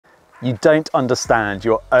You don't understand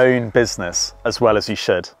your own business as well as you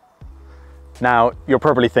should. Now, you're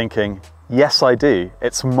probably thinking, yes, I do.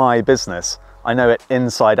 It's my business. I know it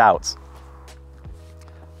inside out.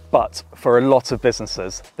 But for a lot of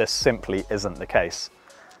businesses, this simply isn't the case.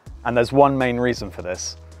 And there's one main reason for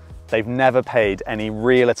this. They've never paid any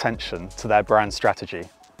real attention to their brand strategy.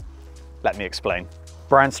 Let me explain.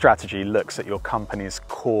 Brand strategy looks at your company's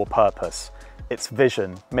core purpose, its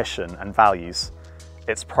vision, mission, and values,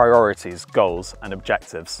 its priorities, goals, and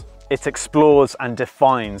objectives. It explores and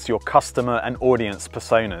defines your customer and audience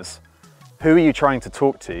personas. Who are you trying to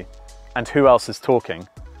talk to, and who else is talking?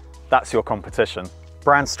 That's your competition.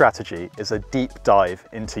 Brand strategy is a deep dive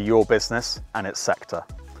into your business and its sector.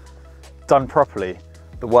 Done properly,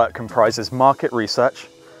 the work comprises market research,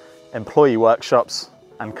 employee workshops,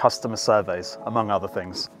 and customer surveys, among other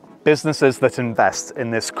things. Businesses that invest in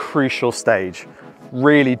this crucial stage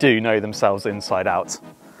really do know themselves inside out.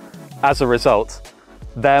 As a result,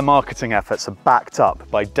 their marketing efforts are backed up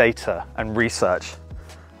by data and research,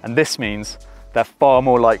 and this means they're far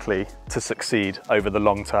more likely to succeed over the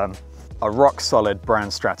long term. A rock-solid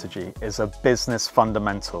brand strategy is a business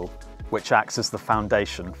fundamental which acts as the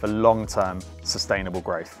foundation for long-term sustainable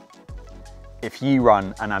growth. If you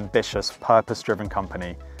run an ambitious, purpose-driven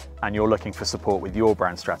company and you're looking for support with your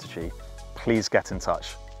brand strategy, please get in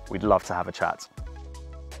touch. We'd love to have a chat.